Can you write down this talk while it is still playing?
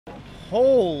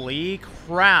Holy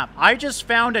crap. I just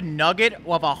found a nugget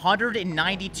of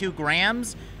 192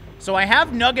 grams. So I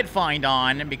have nugget find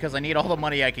on because I need all the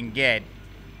money I can get.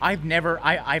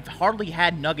 I've hardly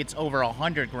had nuggets over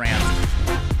 100 grams.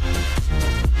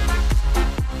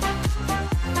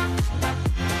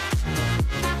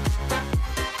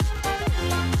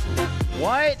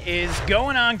 What is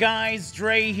going on, guys?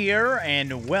 Drae here,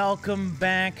 and welcome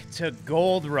back to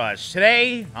Gold Rush.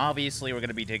 Today, obviously, we're going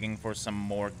to be digging for some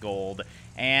more gold,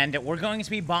 and we're going to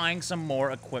be buying some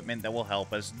more equipment that will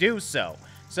help us do so.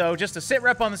 So, just to sit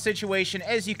rep on the situation,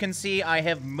 as you can see, I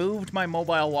have moved my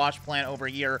mobile wash plant over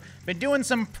here. Been doing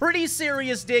some pretty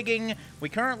serious digging. We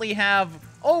currently have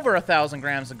over 1,000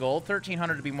 grams of gold,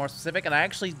 1,300 to be more specific, and I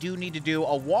actually do need to do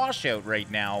a washout right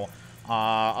now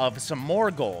of some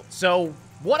more gold. So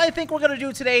what I think we're going to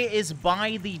do today is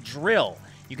buy the drill.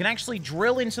 You can actually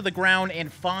drill into the ground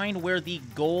and find where the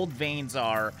gold veins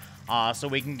are so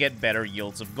we can get better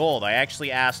yields of gold. I actually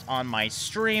asked on my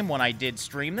stream when I did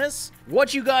stream this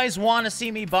what you guys want to see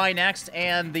me buy next,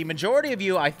 and the majority of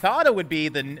you, I thought it would be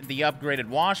the upgraded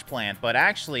wash plant, but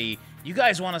actually you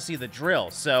guys want to see the drill.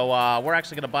 So we're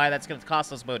actually going to buy that. It's going to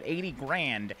cost us about 80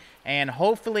 grand, and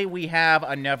hopefully we have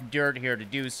enough dirt here to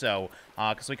do so,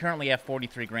 because we currently have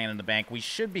 43 grand in the bank. We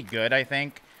should be good, I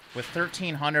think. With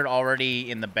 1,300 already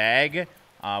in the bag,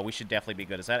 we should definitely be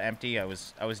good. Is that empty? I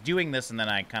was doing this, and then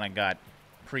I kind of got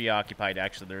preoccupied.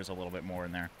 Actually, there's a little bit more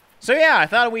in there. So yeah, I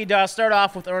thought we'd start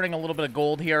off with earning a little bit of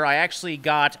gold here. I actually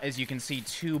got, as you can see,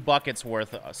 2 buckets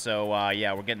worth. So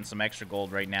yeah, we're getting some extra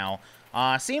gold right now.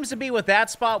 Seems to be with that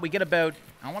spot, we get about,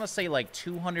 I want to say like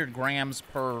 200 grams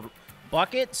per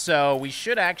bucket. So we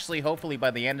should actually, hopefully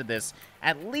by the end of this,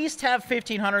 at least have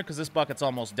 1,500 because this bucket's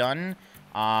almost done.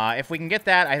 If we can get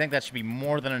that, I think that should be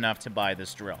more than enough to buy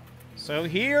this drill. So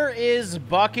here is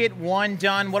bucket 1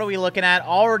 done. What are we looking at?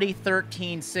 Already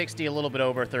 1,360, a little bit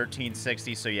over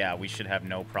 1,360. So yeah, we should have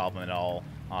no problem at all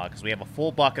because we have a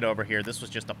full bucket over here. This was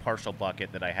just a partial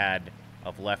bucket that I had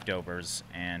of leftovers,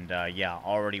 and yeah,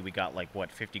 already we got like,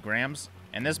 what, 50 grams?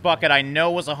 And this bucket I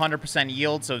know was 100%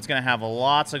 yield, so it's going to have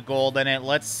lots of gold in it.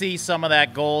 Let's see some of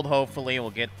that gold, hopefully. We'll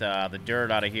get the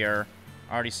dirt out of here.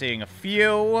 Already seeing a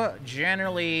few.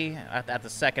 Generally, at the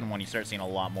second one, you start seeing a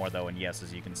lot more, though, and yes,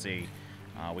 as you can see,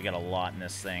 we got a lot in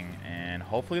this thing, and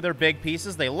hopefully they're big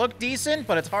pieces. They look decent,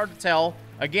 but it's hard to tell.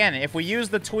 Again, if we use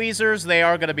the tweezers, they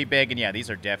are going to be big, and yeah, these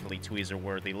are definitely tweezer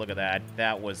worthy. Look at that.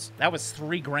 That was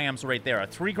 3 grams right there. A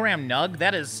 3-gram nug,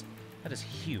 that is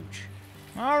huge.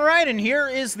 All right, and here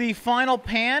is the final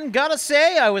pan. Gotta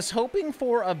say, I was hoping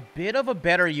for a bit of a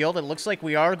better yield. It looks like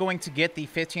we are going to get the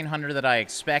 1,500 that I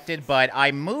expected, but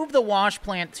I moved the wash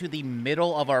plant to the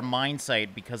middle of our mine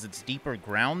site because it's deeper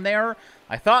ground there.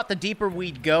 I thought the deeper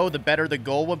we'd go, the better the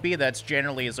goal would be. That's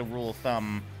generally, as a rule of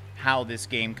thumb, how this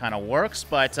game kind of works,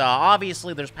 but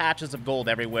obviously there's patches of gold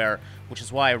everywhere, which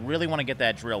is why I really want to get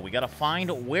that drill. We got to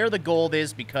find where the gold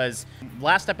is, because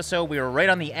last episode we were right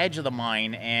on the edge of the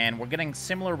mine, and we're getting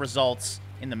similar results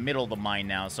in the middle of the mine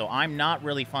now, so I'm not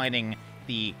really finding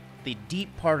the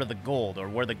deep part of the gold, or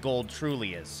where the gold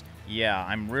truly is. Yeah,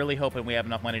 I'm really hoping we have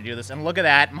enough money to do this. And look at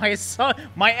that.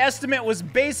 My estimate was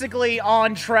basically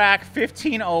on track,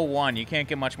 1501. You can't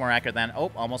get much more accurate than...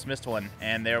 Oh, almost missed one.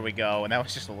 And there we go. And that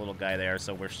was just a little guy there,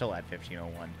 so we're still at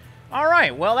 1501. All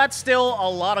right, well, that's still a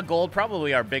lot of gold.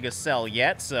 Probably our biggest sell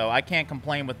yet, so I can't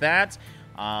complain with that.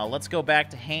 Let's go back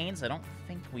to Haynes. I don't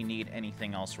think we need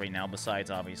anything else right now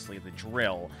besides, obviously, the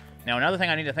drill. Now, another thing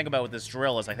I need to think about with this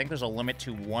drill is I think there's a limit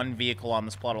to 1 vehicle on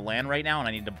this plot of land right now, and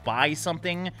I need to buy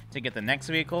something to get the next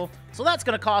vehicle. So that's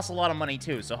going to cost a lot of money,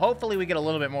 too. So hopefully we get a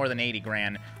little bit more than 80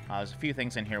 grand. There's a few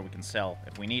things in here we can sell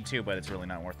if we need to, but it's really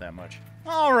not worth that much.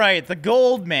 All right, the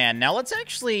gold, man. Now, let's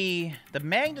actually... The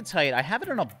magnetite, I have it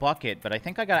in a bucket, but I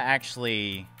think I got to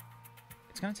actually...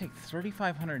 It's going to take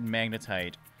 3,500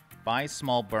 magnetite. Buy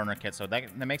small burner kit, so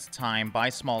that makes time. Buy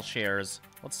small shares.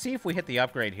 Let's see if we hit the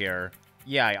upgrade here.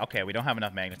 Yeah, okay, we don't have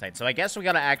enough magnetite. So I guess we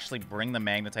gotta actually bring the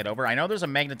magnetite over. I know there's a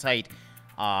magnetite,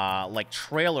 like,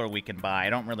 trailer we can buy.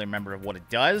 I don't really remember what it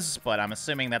does, but I'm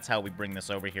assuming that's how we bring this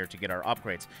over here to get our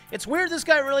upgrades. It's weird this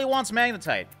guy really wants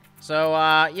magnetite. So,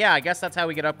 yeah, I guess that's how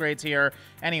we get upgrades here.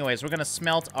 Anyways, we're gonna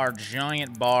smelt our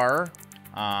giant bar.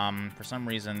 For some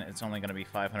reason, it's only gonna be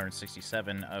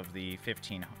 567 of the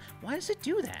 15. Why does it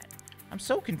do that? I'm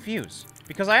so confused.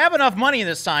 Because I have enough money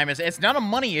this time. It's not a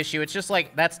money issue. It's just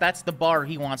like, that's the bar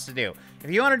he wants to do. If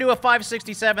you want to do a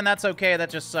 567, that's okay. That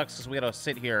just sucks because we gotta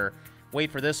sit here, wait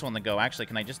for this one to go. Actually,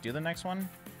 can I just do the next one?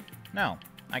 No.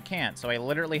 I can't. So I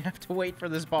literally have to wait for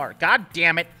this bar. God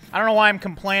damn it. I don't know why I'm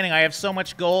complaining. I have so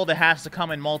much gold, it has to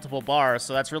come in multiple bars,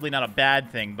 so that's really not a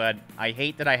bad thing, but I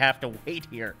hate that I have to wait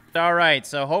here. All right,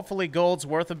 so hopefully gold's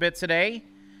worth a bit today.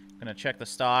 I'm gonna check the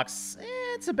stocks.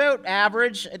 It's about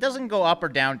average. It doesn't go up or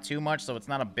down too much, so it's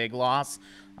not a big loss.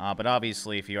 But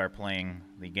obviously, if you are playing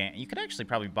the game, you could actually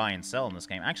probably buy and sell in this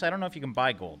game. Actually, I don't know if you can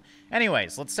buy gold.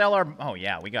 Anyways, let's sell our... Oh,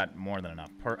 yeah, we got more than enough.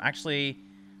 Actually,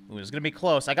 it was going to be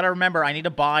close. I got to remember, I need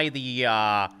to buy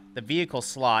the vehicle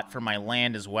slot for my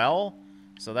land as well.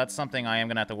 So that's something I am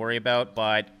going to have to worry about.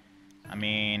 But, I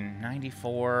mean,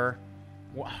 94...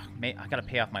 I got to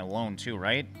pay off my loan too,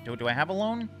 right? Do I have a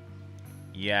loan?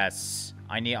 Yes.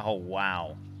 I need... Oh,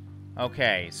 wow.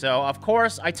 Okay, so, of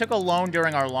course, I took a loan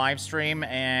during our live stream,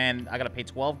 and I gotta pay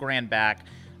 12 grand back.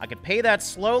 I could pay that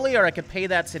slowly, or I could pay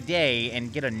that today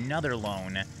and get another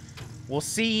loan. We'll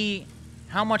see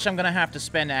how much I'm gonna have to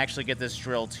spend to actually get this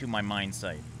drill to my mine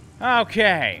site.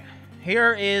 Okay,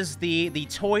 here is the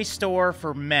toy store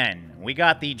for men. We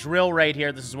got the drill right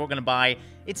here. This is what we're gonna buy.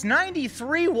 It's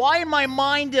 93. Why in my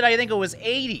mind did I think it was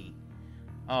 80?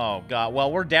 Oh, God.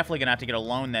 Well, we're definitely gonna have to get a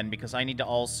loan then, because I need to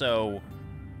also...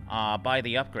 buy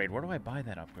the upgrade. Where do I buy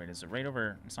that upgrade? Is it right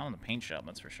over... It's not in the paint shop,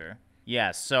 that's for sure.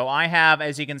 Yes, so I have,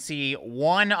 as you can see,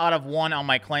 1 out of 1 on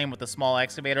my claim with the small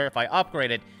excavator. If I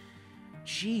upgrade it...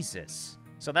 Jesus.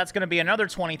 So that's going to be another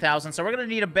 20,000. So we're going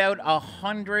to need about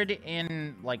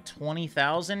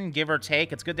 120,000, give or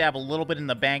take. It's good to have a little bit in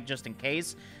the bank just in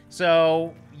case.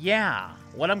 So, yeah.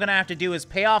 What I'm going to have to do is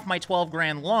pay off my 12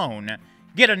 grand loan...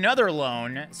 Get another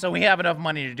loan, so we have enough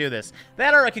money to do this.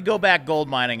 That or I could go back gold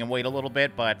mining and wait a little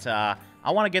bit, but I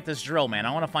want to get this drill, man.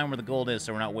 I want to find where the gold is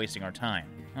so we're not wasting our time.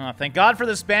 Thank God for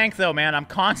this bank, though, man. I'm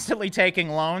constantly taking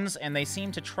loans, and they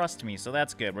seem to trust me, so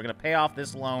that's good. We're going to pay off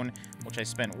this loan, which I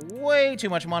spent way too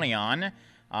much money on.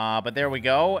 But there we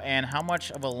go. And how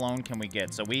much of a loan can we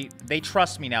get? So they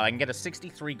trust me now. I can get a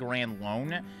 63 grand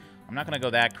loan. I'm not going to go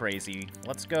that crazy.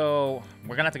 Let's go...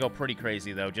 We're going to have to go pretty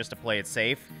crazy, though, just to play it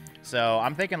safe. So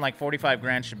I'm thinking like 45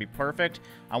 grand should be perfect.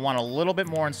 I want a little bit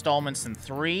more installments than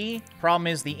 3. Problem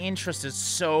is the interest is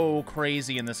so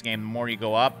crazy in this game the more you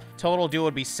go up. Total due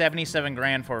would be 77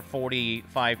 grand for a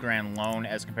 45 grand loan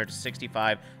as compared to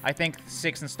 65. I think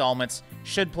 6 installments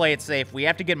should play it safe. We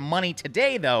have to get money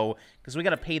today, though, because we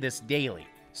got to pay this daily.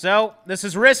 So this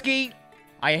is risky.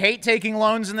 I hate taking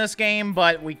loans in this game,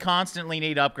 but we constantly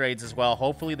need upgrades as well.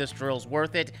 Hopefully this drill's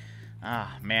worth it.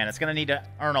 Ah, man, it's going to need to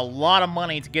earn a lot of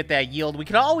money to get that yield. We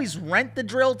could always rent the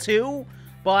drill, too,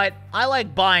 but I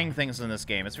like buying things in this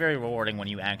game. It's very rewarding when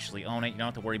you actually own it. You don't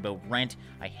have to worry about rent.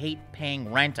 I hate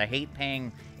paying rent. I hate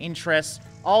paying interest.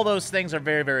 All those things are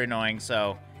very, very annoying,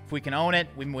 so if we can own it,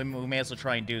 we may as well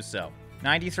try and do so.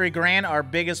 93 grand, our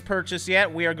biggest purchase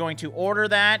yet. We are going to order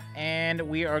that, and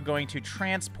we are going to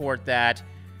transport that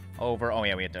over. Oh,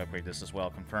 yeah, we had to upgrade this as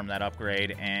well. Confirm that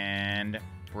upgrade, and...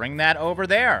 bring that over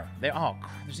there. Oh,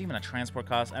 there's even a transport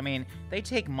cost. I mean, they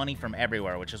take money from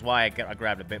everywhere, which is why I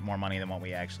grabbed a bit more money than what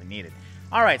we actually needed.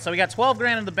 All right, so we got 12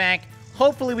 grand in the bank.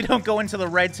 Hopefully we don't go into the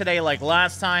red today like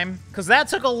last time, because that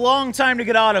took a long time to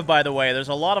get out of, by the way. There's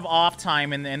a lot of off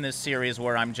time in this series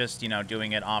where I'm just, you know,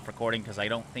 doing it off recording because I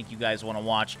don't think you guys want to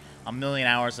watch a million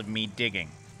hours of me digging.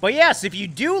 But yes, if you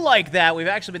do like that, we've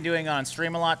actually been doing it on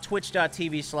stream a lot,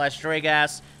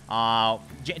 twitch.tv/Draegas.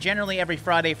 Generally, every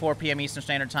Friday, 4 p.m. Eastern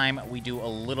Standard Time, we do a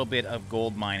little bit of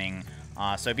gold mining.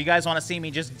 So if you guys want to see me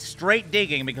just straight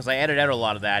digging, because I edit out a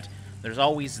lot of that, there's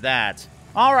always that.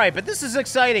 Alright, but this is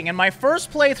exciting. In my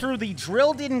first playthrough, the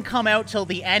drill didn't come out till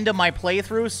the end of my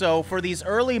playthrough, so for these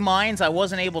early mines, I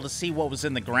wasn't able to see what was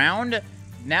in the ground.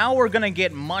 Now we're going to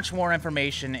get much more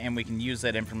information, and we can use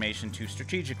that information to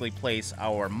strategically place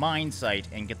our mine site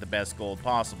and get the best gold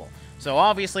possible. So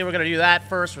obviously we're going to do that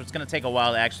first. It's going to take a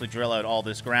while to actually drill out all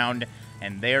this ground,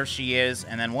 and there she is.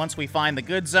 And then once we find the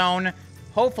good zone,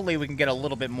 hopefully we can get a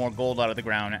little bit more gold out of the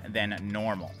ground than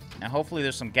normal. Now hopefully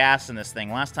there's some gas in this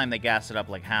thing. Last time they gassed it up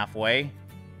like halfway.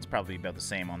 It's probably about the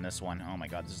same on this one. Oh my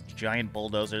god, this is a giant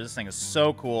bulldozer. This thing is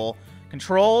so cool.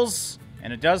 Controls...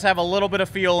 and it does have a little bit of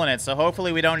fuel in it, so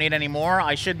hopefully we don't need any more.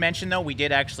 I should mention, though, we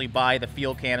did actually buy the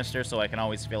fuel canister, so I can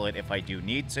always fill it if I do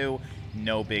need to.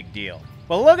 No big deal.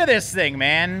 But look at this thing,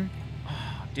 man.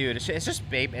 Oh, dude,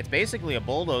 it's basically a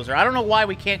bulldozer. I don't know why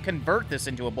we can't convert this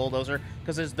into a bulldozer,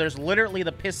 because there's literally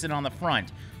the piston on the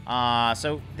front.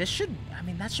 So this should, I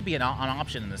mean, that should be an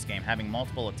option in this game, having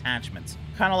multiple attachments.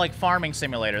 Kind of like Farming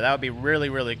Simulator. That would be really,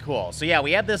 really cool. So yeah,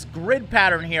 we have this grid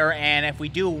pattern here, and if we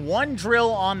do one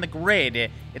drill on the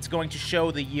grid, it's going to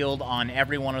show the yield on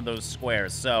every one of those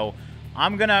squares. So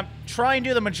I'm going to try and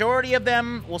do the majority of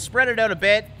them. We'll spread it out a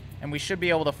bit. and we should be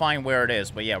able to find where it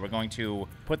is. But yeah, we're going to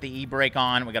put the E-brake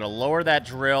on. We got to lower that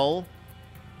drill,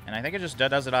 and I think it just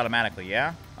does it automatically,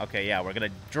 yeah? Okay, yeah, we're going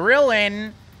to drill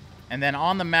in, and then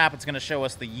on the map, it's going to show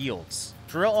us the yields.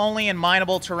 Drill only in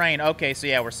mineable terrain. Okay, so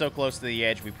yeah, we're so close to the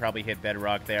edge, we probably hit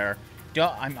bedrock there.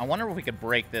 I wonder if we could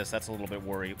break this. That's a little bit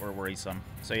worrisome.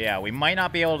 So yeah, we might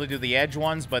not be able to do the edge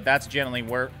ones, but that's generally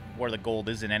where the gold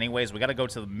is in anyways. We got to go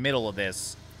to the middle of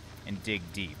this and dig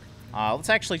deep. Let's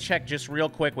actually check just real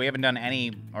quick. We haven't done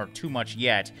any or too much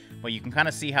yet, but you can kind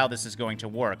of see how this is going to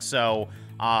work. So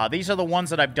these are the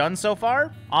ones that I've done so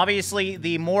far. Obviously,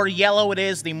 the more yellow it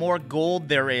is, the more gold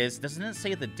there is. Doesn't it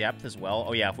say the depth as well?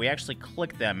 Oh yeah, if we actually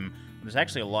click them, there's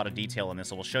actually a lot of detail in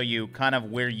this. It will show you kind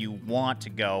of where you want to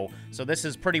go. So this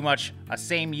is pretty much a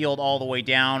same yield all the way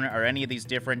down, or any of these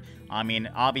different. I mean,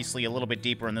 obviously a little bit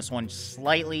deeper in this one,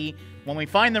 slightly. When we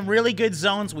find the really good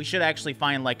zones, we should actually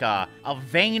find like a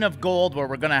vein of gold where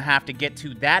we're going to have to get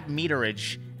to that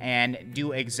meterage and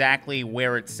do exactly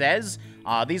where it says.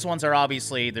 These ones are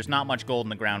obviously, there's not much gold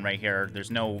in the ground right here. There's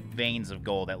no veins of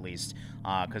gold at least,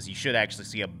 because you should actually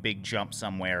see a big jump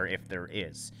somewhere if there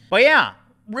is. But yeah.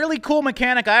 Really cool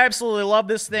mechanic. I absolutely love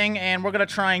this thing, and we're going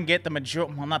to try and get the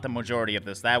well, not the majority of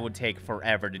this. That would take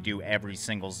forever to do every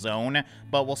single zone,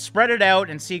 but we'll spread it out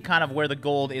and see kind of where the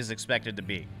gold is expected to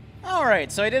be.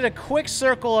 Alright, so I did a quick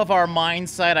circle of our mine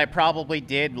site. I probably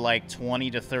did like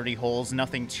 20 to 30 holes,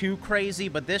 nothing too crazy,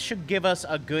 but this should give us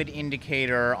a good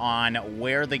indicator on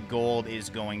where the gold is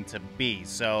going to be.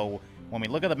 So when we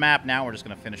look at the map now, we're just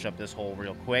going to finish up this hole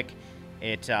real quick.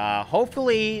 It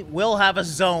hopefully will have a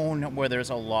zone where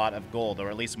there's a lot of gold, or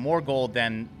at least more gold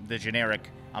than the generic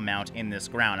amount in this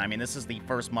ground. I mean, this is the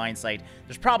first mine site.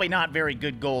 There's probably not very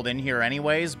good gold in here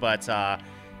anyways, but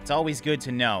it's always good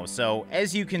to know. So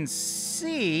as you can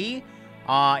see,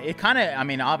 it kind of, I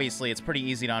mean, obviously it's pretty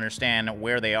easy to understand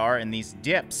where they are in these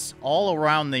dips all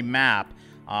around the map.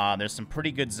 There's some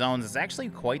pretty good zones. It's actually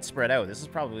quite spread out. This is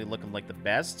probably looking like the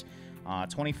best.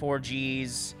 24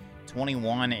 Gs.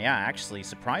 21, yeah, actually,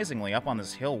 surprisingly, up on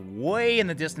this hill, way in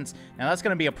the distance. Now, that's going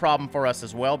to be a problem for us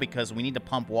as well, because we need to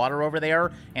pump water over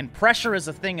there, and pressure is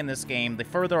a thing in this game. The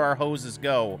further our hoses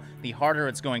go, the harder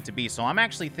it's going to be. So I'm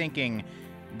actually thinking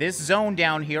this zone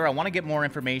down here, I want to get more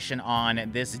information on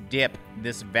this dip,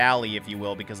 this valley, if you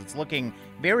will, because it's looking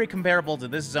very comparable to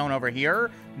this zone over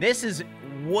here. This is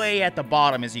way at the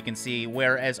bottom, as you can see,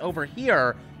 whereas over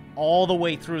here, all the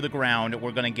way through the ground,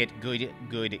 we're going to get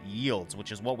good yields,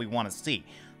 which is what we want to see.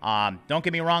 Don't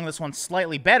get me wrong, this one's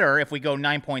slightly better if we go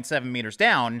 9.7 meters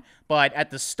down, but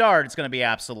at the start, it's going to be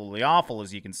absolutely awful,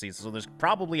 as you can see. So there's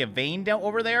probably a vein down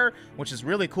over there, which is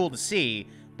really cool to see.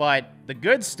 But the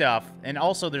good stuff, and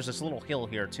also there's this little hill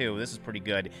here too. This is pretty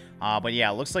good. But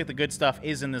yeah, it looks like the good stuff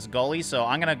is in this gully. So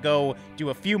I'm going to go do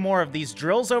a few more of these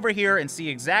drills over here and see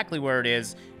exactly where it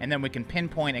is, and then we can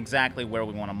pinpoint exactly where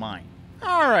we want to mine.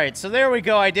 Alright, so there we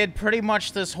go. I did pretty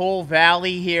much this whole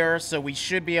valley here, so we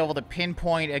should be able to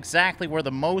pinpoint exactly where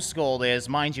the most gold is.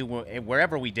 Mind you,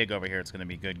 wherever we dig over here, it's going to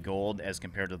be good gold as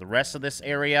compared to the rest of this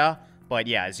area. But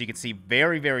yeah, as you can see,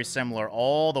 very, very similar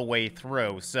all the way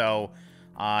through. So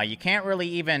you can't really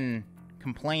even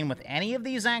complain with any of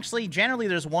these, actually. Generally,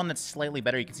 there's one that's slightly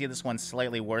better. You can see this one's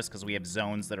slightly worse because we have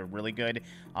zones that are really good.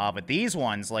 But these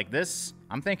ones, like this,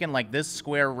 I'm thinking like this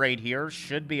square right here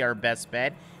should be our best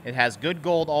bet. It has good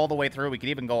gold all the way through. We could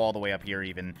even go all the way up here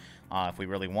even if we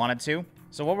really wanted to.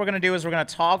 So what we're going to do is we're going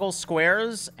to toggle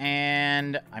squares,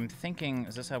 and I'm thinking,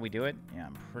 is this how we do it? Yeah,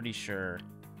 I'm pretty sure.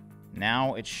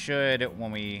 Now it should,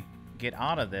 when we get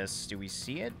out of this, do we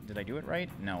see it? Did I do it right?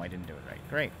 No, I didn't do it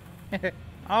right. Great.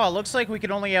 Oh, it looks like we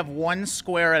can only have one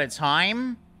square at a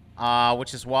time,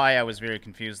 which is why I was very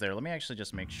confused there. Let me actually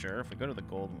just make sure. If we go to the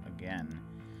gold again,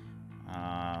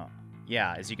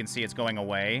 yeah, as you can see, it's going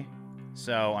away.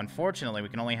 So, unfortunately, we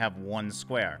can only have one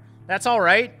square. That's all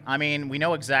right. I mean, we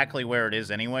know exactly where it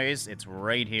is anyways. It's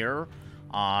right here,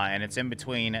 and it's in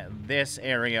between this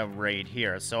area right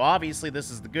here. So, obviously,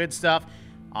 this is the good stuff,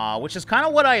 which is kind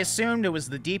of what I assumed. It was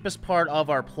the deepest part of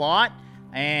our plot.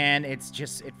 And it's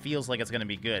just, it feels like it's going to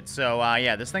be good. So,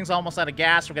 yeah, this thing's almost out of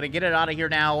gas. We're going to get it out of here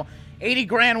now. 80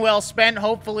 grand well spent,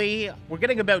 hopefully. We're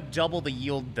getting about double the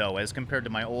yield, though, as compared to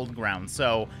my old ground.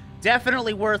 So,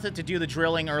 definitely worth it to do the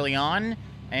drilling early on.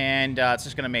 And it's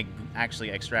just going to make actually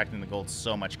extracting the gold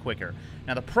so much quicker.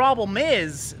 Now, the problem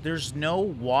is there's no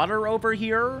water over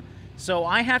here. So,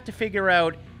 I have to figure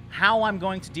out how I'm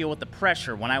going to deal with the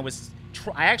pressure. When I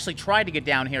actually tried to get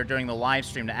down here during the live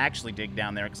stream to actually dig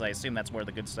down there because I assumed that's where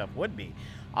the good stuff would be.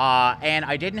 And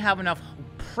I didn't have enough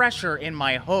pressure in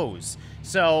my hose.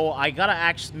 So I gotta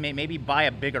actually maybe buy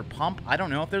a bigger pump. I don't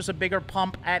know if there's a bigger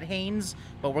pump at Haynes,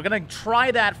 but we're gonna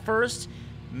try that first.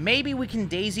 Maybe we can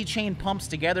daisy chain pumps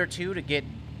together too to get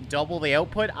double the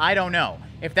output. I don't know.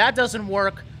 If that doesn't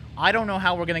work, I don't know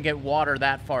how we're going to get water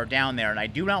that far down there, and I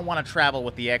do not want to travel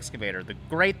with the excavator. The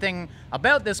great thing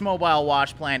about this mobile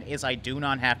wash plant is I do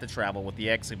not have to travel with the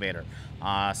excavator.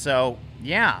 So,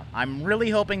 yeah, I'm really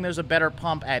hoping there's a better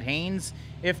pump at Haynes.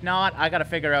 If not, I got to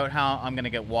figure out how I'm going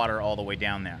to get water all the way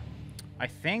down there. I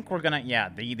think we're going to, yeah,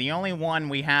 the only one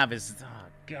we have is, oh,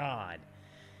 God.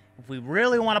 If we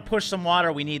really want to push some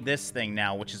water, we need this thing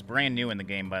now, which is brand new in the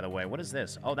game, by the way. What is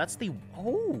this? Oh, that's the,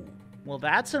 oh. Well,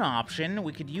 that's an option.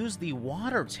 We could use the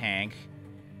water tank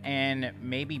and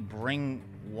maybe bring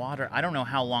water. I don't know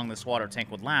how long this water tank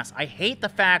would last. I hate the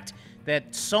fact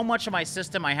that so much of my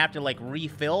system I have to, like,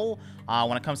 refill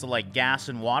when it comes to, like, gas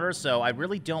and water. So I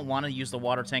really don't want to use the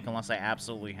water tank unless I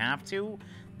absolutely have to.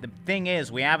 The thing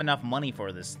is, we have enough money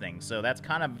for this thing, so that's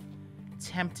kind of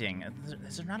tempting.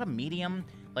 Is there not a medium?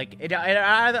 Like, it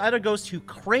either goes to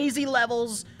crazy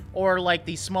levels or, like,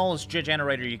 the smallest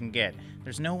generator you can get.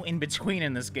 There's no in-between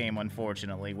in this game,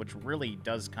 unfortunately, which really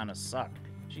does kind of suck.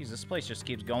 Jeez, this place just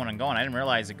keeps going and going. I didn't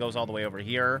realize it goes all the way over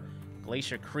here.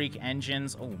 Glacier Creek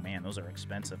engines. Oh, man, those are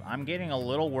expensive. I'm getting a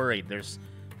little worried. There's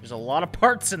a lot of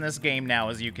parts in this game now,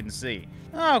 as you can see.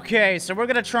 Okay, so we're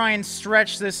going to try and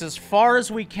stretch this as far as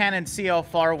we can and see how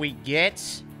far we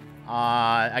get.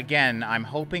 Again, I'm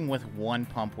hoping with one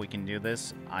pump we can do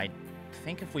this. I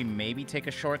think if we maybe take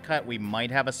a shortcut, we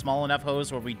might have a small enough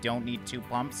hose where we don't need two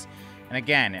pumps. And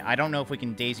again, I don't know if we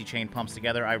can daisy chain pumps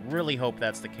together. I really hope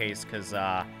that's the case, because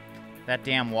that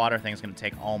damn water thing is going to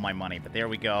take all my money. But there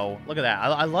we go. Look at that.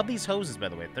 I love these hoses, by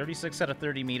the way. 36 out of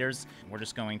 30 meters. We're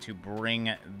just going to bring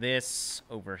this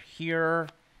over here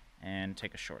and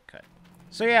take a shortcut.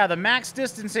 So yeah, the max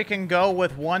distance it can go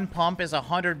with one pump is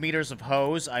 100 meters of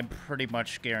hose. I'm pretty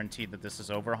much guaranteed that this is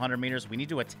over 100 meters. We need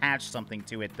to attach something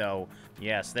to it, though.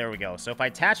 Yes, there we go. So if I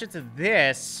attach it to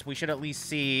this, we should at least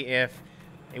see if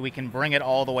we can bring it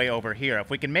all the way over here. If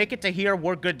we can make it to here,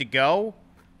 we're good to go.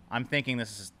 I'm thinking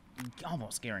this is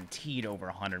almost guaranteed over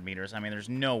 100 meters. I mean, there's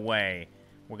no way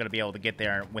we're going to be able to get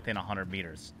there within 100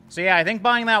 meters. So yeah, I think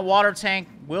buying that water tank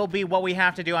will be what we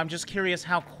have to do. I'm just curious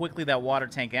how quickly that water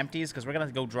tank empties, because we're going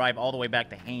to go drive all the way back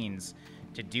to Haynes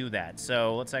to do that.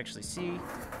 So let's actually see.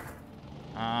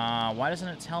 Why doesn't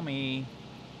it tell me?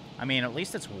 I mean, at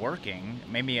least it's working.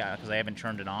 Maybe because I haven't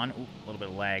turned it on. Ooh, a little bit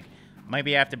of lag.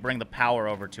 Maybe I have to bring the power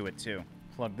over to it, too.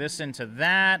 Plug this into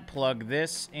that. Plug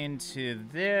this into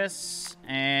this.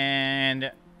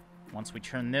 And once we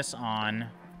turn this on,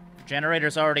 the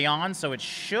generator's already on, so it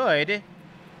should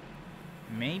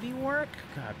maybe work.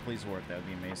 God, please work. That would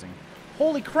be amazing.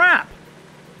 Holy crap!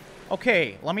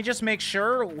 Okay, let me just make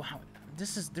sure. Wow,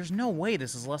 there's no way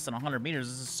this is less than 100 meters.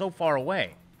 This is so far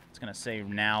away. It's going to say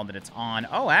now that it's on.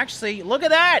 Oh, actually, look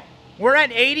at that! We're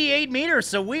at 88 meters,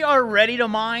 so we are ready to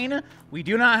mine. We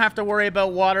do not have to worry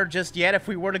about water just yet. If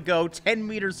we were to go 10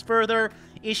 meters further,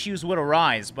 issues would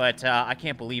arise, but I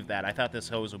can't believe that. I thought this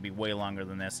hose would be way longer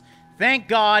than this. Thank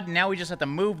God. Now we just have to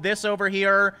move this over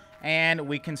here, and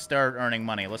we can start earning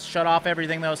money. Let's shut off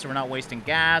everything, though, so we're not wasting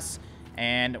gas,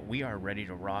 and we are ready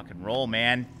to rock and roll,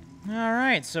 man. All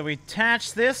right, so we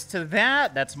attach this to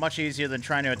that. That's much easier than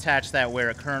trying to attach that where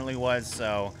it currently was,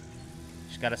 so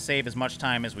just got to save as much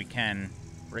time as we can.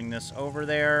 Bring this over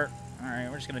there. All right,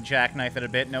 we're just going to jackknife it a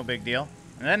bit. No big deal.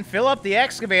 And then fill up the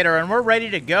excavator, and we're ready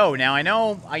to go. Now, I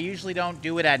know I usually don't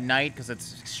do it at night because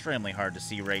it's extremely hard to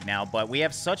see right now, but we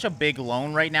have such a big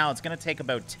loan right now. It's going to take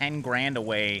about 10 grand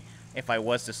away if I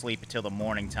was to sleep until the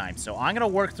morning time. So I'm going to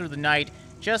work through the night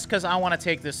just because I want to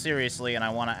take this seriously, and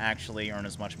I want to actually earn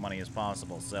as much money as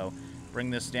possible. So bring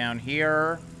this down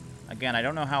here. Again, I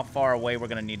don't know how far away we're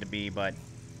going to need to be, but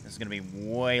this is going to be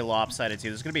way lopsided, too.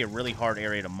 This is going to be a really hard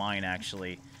area to mine,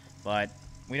 actually. But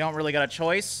we don't really got a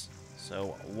choice.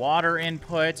 So water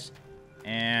input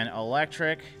and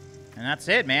electric. And that's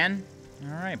it, man.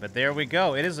 All right, but there we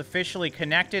go. It is officially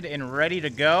connected and ready to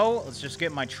go. Let's just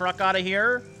get my truck out of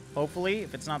here, hopefully,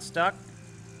 if it's not stuck.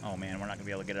 Oh, man, we're not going to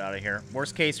be able to get it out of here.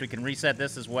 Worst case, we can reset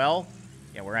this as well.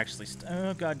 Yeah, we're actually...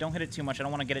 oh, God, don't hit it too much. I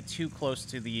don't want to get it too close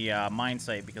to the mine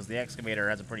site because the excavator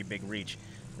has a pretty big reach.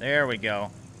 There we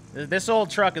go. This old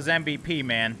truck is MVP,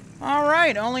 man. All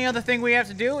right, only other thing we have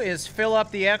to do is fill up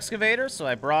the excavator. So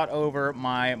I brought over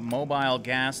my mobile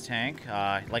gas tank.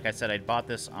 Like I said, I bought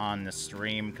this on the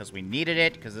stream because we needed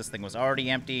it, because this thing was already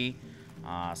empty.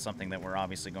 Something that we're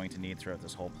obviously going to need throughout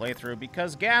this whole playthrough,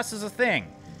 because gas is a thing.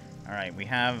 All right, we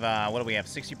have, what do we have,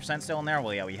 60% still in there?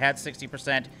 Well, yeah, we had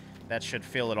 60%. That should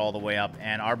fill it all the way up.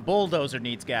 And our bulldozer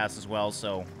needs gas as well,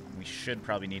 so we should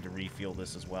probably need to refuel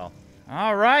this as well.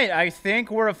 All right, I think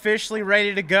we're officially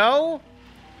ready to go.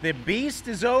 The beast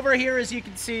is over here, as you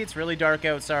can see. It's really dark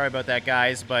out. Sorry about that,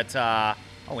 guys. But, oh,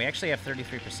 we actually have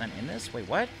 33% in this? Wait,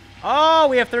 what? Oh,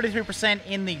 we have 33%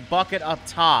 in the bucket up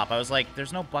top. I was like,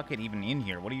 there's no bucket even in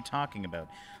here. What are you talking about?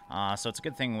 So it's a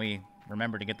good thing we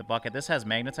remember to get the bucket. This has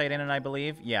magnetite in it, I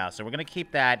believe. Yeah, so we're going to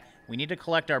keep that. We need to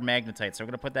collect our magnetite, so we're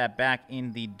going to put that back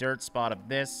in the dirt spot of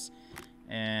this.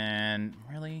 And,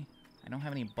 really? I don't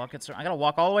have any buckets. I got to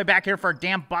walk all the way back here for a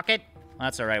damn bucket?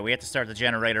 That's all right. We have to start the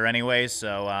generator anyway,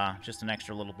 so just an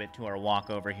extra little bit to our walk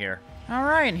over here. All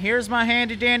right, and here's my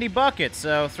handy-dandy bucket.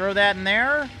 So throw that in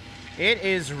there. It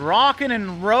is rocking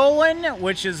and rolling,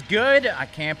 which is good. I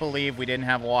can't believe we didn't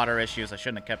have water issues. I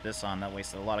shouldn't have kept this on. That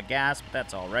wasted a lot of gas, but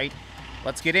that's all right.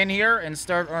 Let's get in here and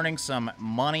start earning some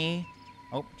money.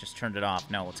 Oh, just turned it off.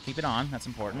 No, let's keep it on. That's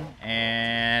important.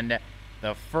 And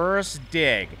the first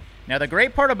dig. Now, the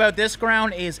great part about this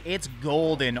ground is it's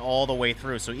golden all the way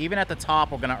through. So even at the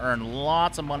top, we're going to earn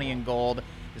lots of money in gold.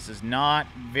 This is not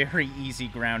very easy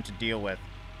ground to deal with.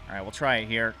 All right, we'll try it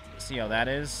here. See how that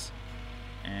is.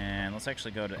 And let's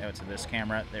actually go out to this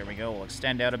camera. There we go. We'll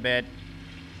extend out a bit.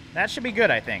 That should be good,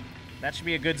 I think. That should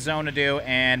be a good zone to do.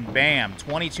 And bam,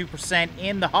 22%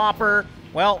 in the hopper.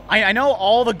 Well, I know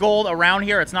all the gold around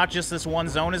here, it's not just this one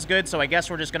zone is good, so I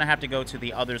guess we're just going to have to go to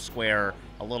the other square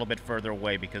a little bit further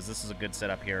away because this is a good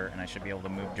setup here, and I should be able to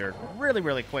move dirt really,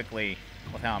 really quickly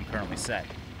with how I'm currently set.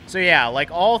 So yeah, like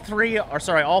all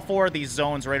four of these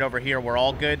zones right over here were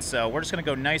all good, so we're just going to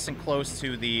go nice and close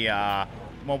to the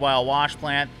mobile wash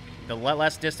plant. The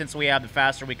less distance we have, the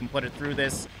faster we can put it through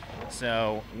this.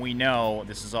 So we know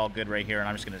this is all good right here, and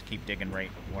I'm just going to keep digging right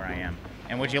where I am.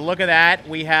 And would you look at that?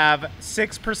 We have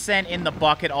 6% in the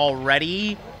bucket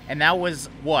already, and that was,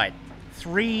 what,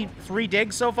 three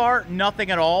digs so far?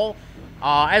 Nothing at all.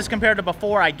 As compared to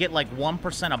before, I get like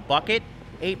 1% a bucket,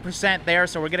 8% there,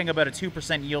 so we're getting about a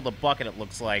 2% yield a bucket, it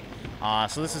looks like.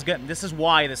 So this is good. This is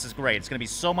why this is great. It's going to be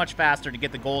so much faster to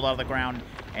get the gold out of the ground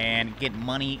and get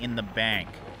money in the bank.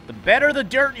 The better the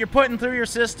dirt you're putting through your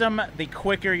system, the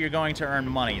quicker you're going to earn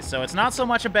money. So it's not so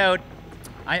much about...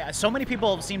 so many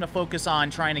people seem to focus on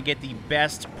trying to get the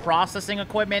best processing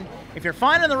equipment. If you're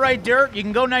finding the right dirt, you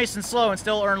can go nice and slow and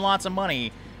still earn lots of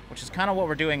money, which is kind of what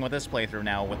we're doing with this playthrough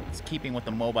now, with keeping with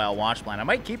the mobile wash plant. I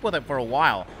might keep with it for a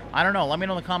while. I don't know. Let me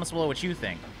know in the comments below what you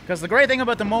think. Because the great thing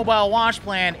about the mobile wash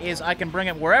plant is I can bring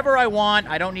it wherever I want.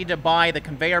 I don't need to buy the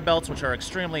conveyor belts, which are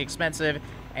extremely expensive.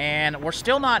 And we're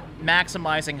still not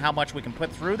maximizing how much we can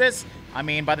put through this. I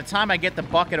mean, by the time I get the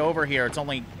bucket over here, it's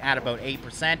only at about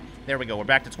 8%. There we go. We're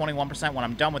back to 21%. When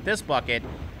I'm done with this bucket,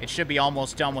 it should be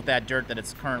almost done with that dirt that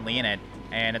it's currently in it.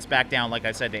 And it's back down, like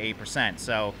I said, to 8%.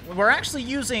 So we're actually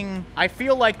using, I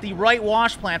feel like, the right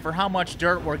wash plant for how much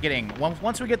dirt we're getting.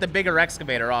 Once we get the bigger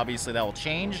excavator, obviously, that will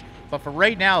change. But for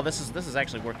right now, this is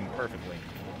actually working perfectly.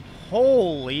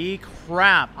 Holy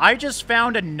crap. I just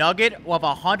found a nugget of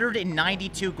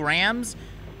 192 grams.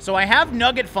 So I have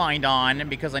nugget find on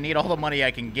because I need all the money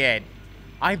I can get.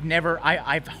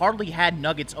 I've hardly had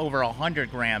nuggets over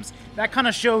 100 grams. That kind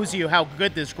of shows you how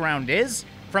good this ground is.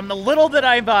 From the little that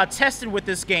I've tested with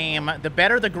this game, the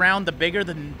better the ground, the bigger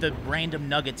the random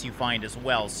nuggets you find as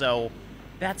well. So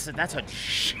that's a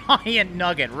giant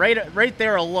nugget. Right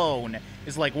there alone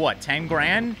is like, what, 10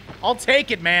 grand? I'll take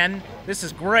it, man. This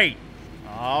is great.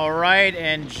 All right,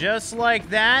 and just like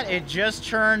that, it just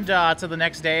turned to the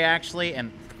next day, actually.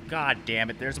 And god damn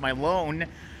it, there's my loan.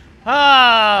 Oh,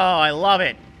 I love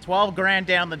it. 12 grand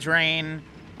down the drain.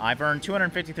 I've earned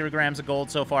 253 grams of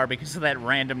gold so far because of that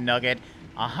random nugget.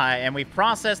 And we've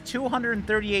processed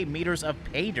 238 meters of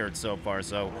pay dirt so far,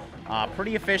 so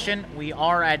pretty efficient. We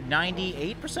are at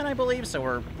 98%, I believe, so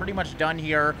we're pretty much done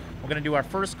here. We're going to do our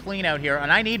first clean out here,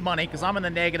 and I need money because I'm in the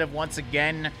negative once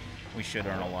again. We should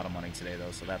earn a lot of money today,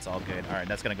 though, so that's all good. All right,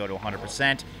 that's going to go to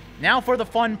 100%. Now for the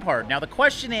fun part. Now, the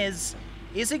question is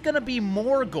it going to be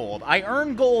more gold? I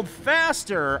earn gold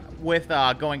faster with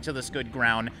going to this good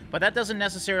ground, but that doesn't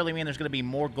necessarily mean there's going to be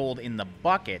more gold in the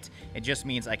bucket. It just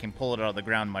means I can pull it out of the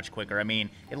ground much quicker. I mean,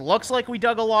 it looks like we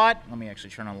dug a lot. Let me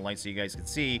actually turn on the light so you guys can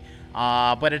see.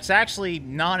 But it's actually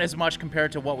not as much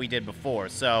compared to what we did before.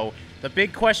 So the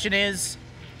big question is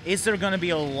there going to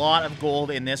be a lot of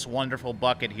gold in this wonderful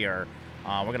bucket here?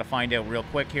 We're going to find out real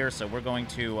quick here, so we're going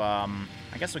to...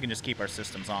 I guess we can just keep our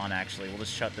systems on, actually. We'll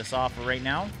just shut this off for right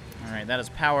now. All right, that is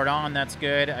powered on. That's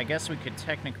good. I guess we could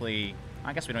technically...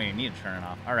 I guess we don't even need to turn it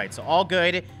off. All right, so all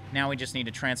good. Now we just need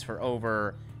to transfer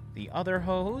over the other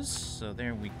hose. So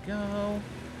there we go.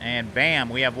 And bam,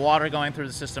 we have water going through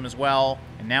the system as well.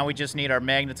 And now we just need our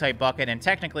magnetite bucket. And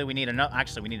technically, we need another.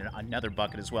 Actually, we need another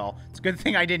bucket as well. It's a good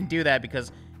thing I didn't do that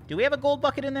because do we have a gold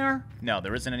bucket in there? No,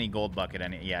 there isn't any gold bucket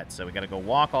in it yet. So we got to go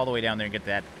walk all the way down there and get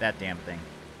that damn thing.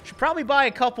 Should probably buy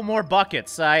a couple more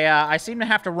buckets. I seem to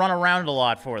have to run around a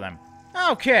lot for them.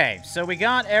 Okay, so we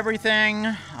got everything.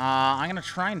 I'm going to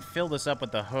try and fill this up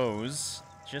with the hose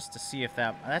just to see if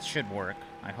that should work.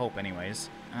 I hope anyways.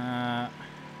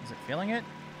 Is it filling it?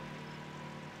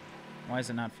 Why is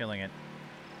it not filling it?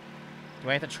 Do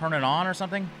I have to turn it on or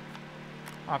something?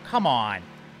 Oh, come on.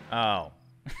 Oh.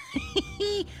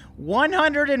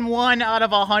 101 out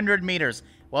of 100 meters.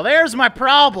 Well, there's my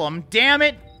problem. Damn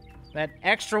it. That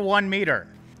extra 1 meter.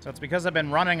 So it's because I've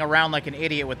been running around like an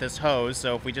idiot with this hose.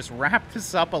 So if we just wrap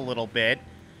this up a little bit.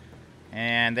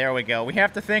 And there we go. We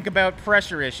have to think about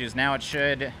pressure issues. Now it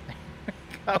should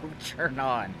go turn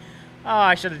on. Oh,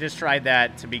 I should have just tried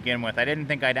that to begin with. I didn't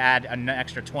think I'd add an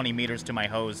extra 20 meters to my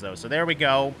hose, though. So there we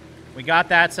go. We got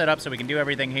that set up so we can do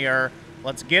everything here.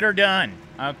 Let's get her done.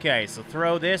 Okay, so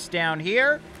throw this down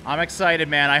here. I'm excited,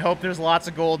 man. I hope there's lots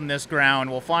of gold in this ground.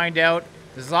 We'll find out.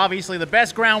 This is obviously the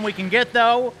best ground we can get,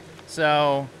 though.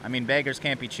 So, I mean, beggars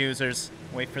can't be choosers.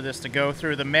 Wait for this to go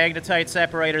through the magnetite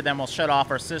separator, then we'll shut off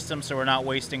our system so we're not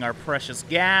wasting our precious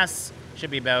gas.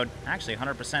 Should be about, actually,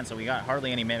 100%, so we got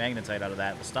hardly any magnetite out of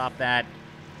that. We'll stop that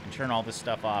and turn all this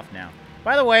stuff off now.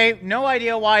 By the way, no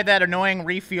idea why that annoying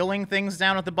refueling thing's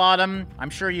down at the bottom. I'm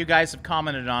sure you guys have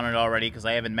commented on it already because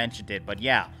I haven't mentioned it, but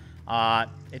yeah.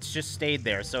 It's just stayed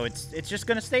there, so it's just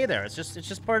gonna stay there. It's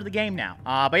just part of the game now.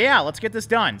 But yeah, let's get this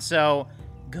done. So,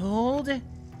 gold,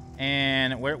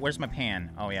 and where's my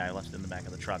pan? Oh yeah, I left it in the back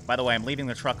of the truck. By the way, I'm leaving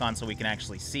the truck on so we can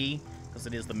actually see, because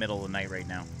it is the middle of the night right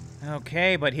now.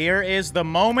 Okay, but here is the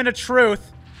moment of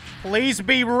truth. Please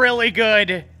be really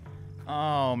good.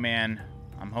 Oh, man.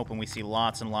 I'm hoping we see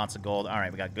lots and lots of gold. All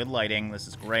right, we got good lighting. This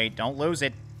is great. Don't lose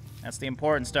it. That's the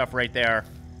important stuff right there.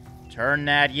 Turn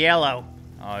that yellow.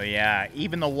 Oh, yeah.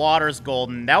 Even the water's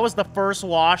golden. That was the first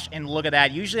wash, and look at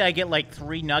that. Usually I get like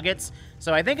 3 nuggets.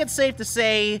 So I think it's safe to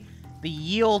say the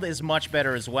yield is much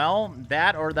better as well.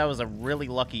 That was a really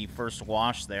lucky first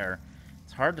wash there.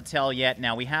 It's hard to tell yet.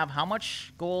 Now, we have how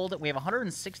much gold? We have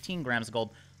 116 grams of gold.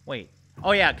 Wait.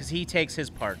 Oh, yeah, because he takes his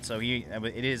part, so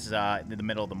it is in the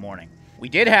middle of the morning. We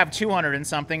did have 200 and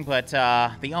something, but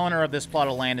the owner of this plot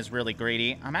of land is really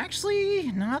greedy. I'm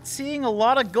actually not seeing a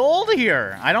lot of gold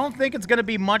here. I don't think it's going to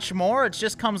be much more. It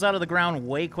just comes out of the ground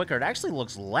way quicker. It actually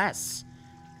looks less.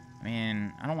 I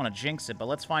mean, I don't want to jinx it, but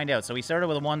let's find out. So we started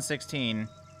with a 116.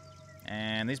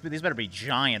 And these better be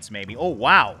giants, maybe. Oh,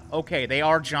 wow. Okay, they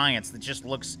are giants. That just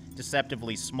looks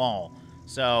deceptively small.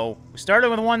 So, we started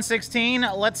with 116.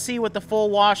 Let's see what the full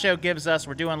washout gives us.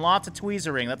 We're doing lots of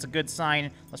tweezering. That's a good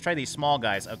sign. Let's try these small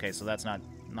guys. Okay, so that's not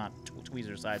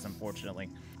tweezer size, unfortunately.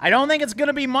 I don't think it's going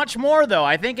to be much more, though.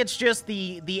 I think it's just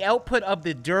the output of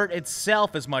the dirt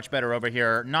itself is much better over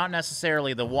here. Not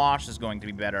necessarily the wash is going to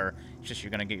be better. It's just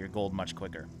you're going to get your gold much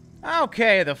quicker.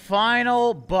 Okay, the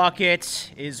final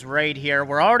bucket is right here.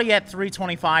 We're already at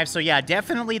 325, so yeah,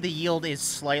 definitely the yield is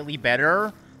slightly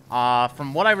better.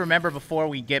 From what I remember before,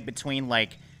 we get between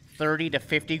like 30 to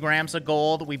 50 grams of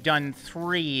gold. We've done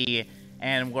 3,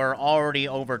 and we're already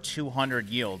over 200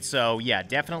 yield. So yeah,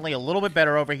 definitely a little bit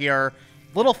better over here.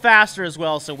 A little faster as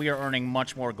well, so we are earning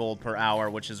much more gold per hour,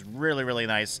 which is really, really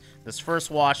nice. This first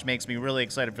wash makes me really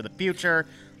excited for the future.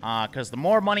 Because the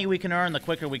more money we can earn, the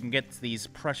quicker we can get these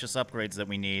precious upgrades that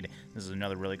we need. This is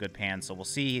another really good pan, so we'll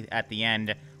see at the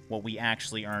end what we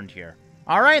actually earned here.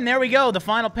 All right, and there we go. The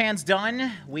final pan's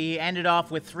done. We ended off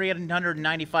with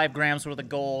 395 grams worth of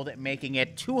gold, making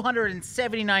it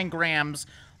 279 grams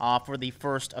for the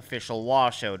first official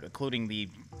washout, excluding the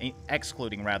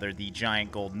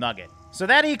giant gold nugget. So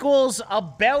that equals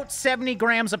about 70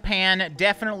 grams a pan,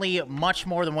 definitely much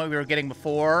more than what we were getting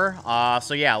before.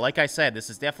 So yeah, like I said, this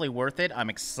is definitely worth it. I'm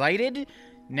excited.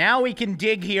 Now we can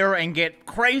dig here and get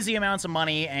crazy amounts of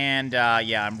money, and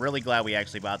yeah, I'm really glad we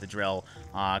actually bought the drill,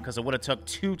 because it would have took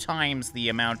 2 times the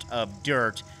amount of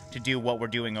dirt to do what we're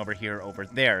doing over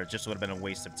there. It just would have been a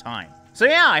waste of time. So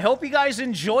yeah, I hope you guys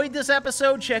enjoyed this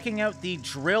episode, checking out the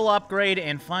drill upgrade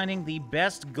and finding the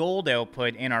best gold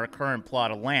output in our current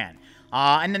plot of land.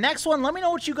 And the next one, let me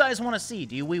know what you guys want to see.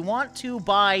 Do we want to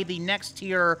buy the next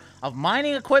tier of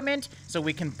mining equipment so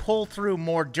we can pull through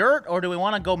more dirt, or do we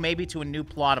want to go maybe to a new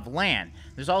plot of land?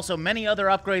 There's also many other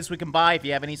upgrades we can buy. If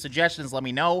you have any suggestions, let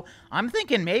me know. I'm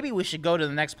thinking maybe we should go to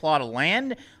the next plot of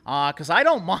land, because I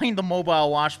don't mind the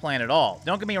mobile wash plant at all.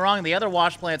 Don't get me wrong, the other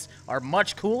wash plants are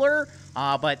much cooler,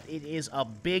 but it is a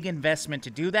big investment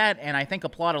to do that, and I think a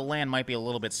plot of land might be a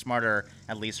little bit smarter,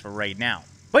 at least for right now.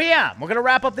 But yeah, we're going to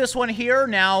wrap up this one here.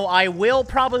 Now, I will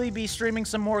probably be streaming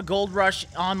some more Gold Rush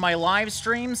on my live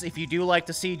streams. If you do like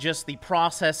to see just the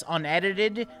process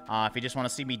unedited, if you just want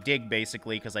to see me dig,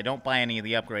 basically, because I don't buy any of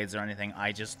the upgrades or anything,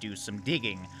 I just do some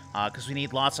digging, because we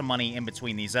need lots of money in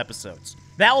between these episodes.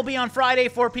 That will be on Friday,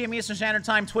 4 p.m. Eastern Standard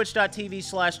Time,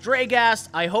 twitch.tv/Draegast.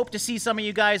 I hope to see some of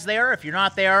you guys there. If you're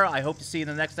not there, I hope to see you in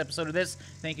the next episode of this.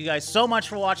 Thank you guys so much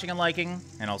for watching and liking,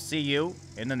 and I'll see you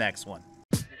in the next one.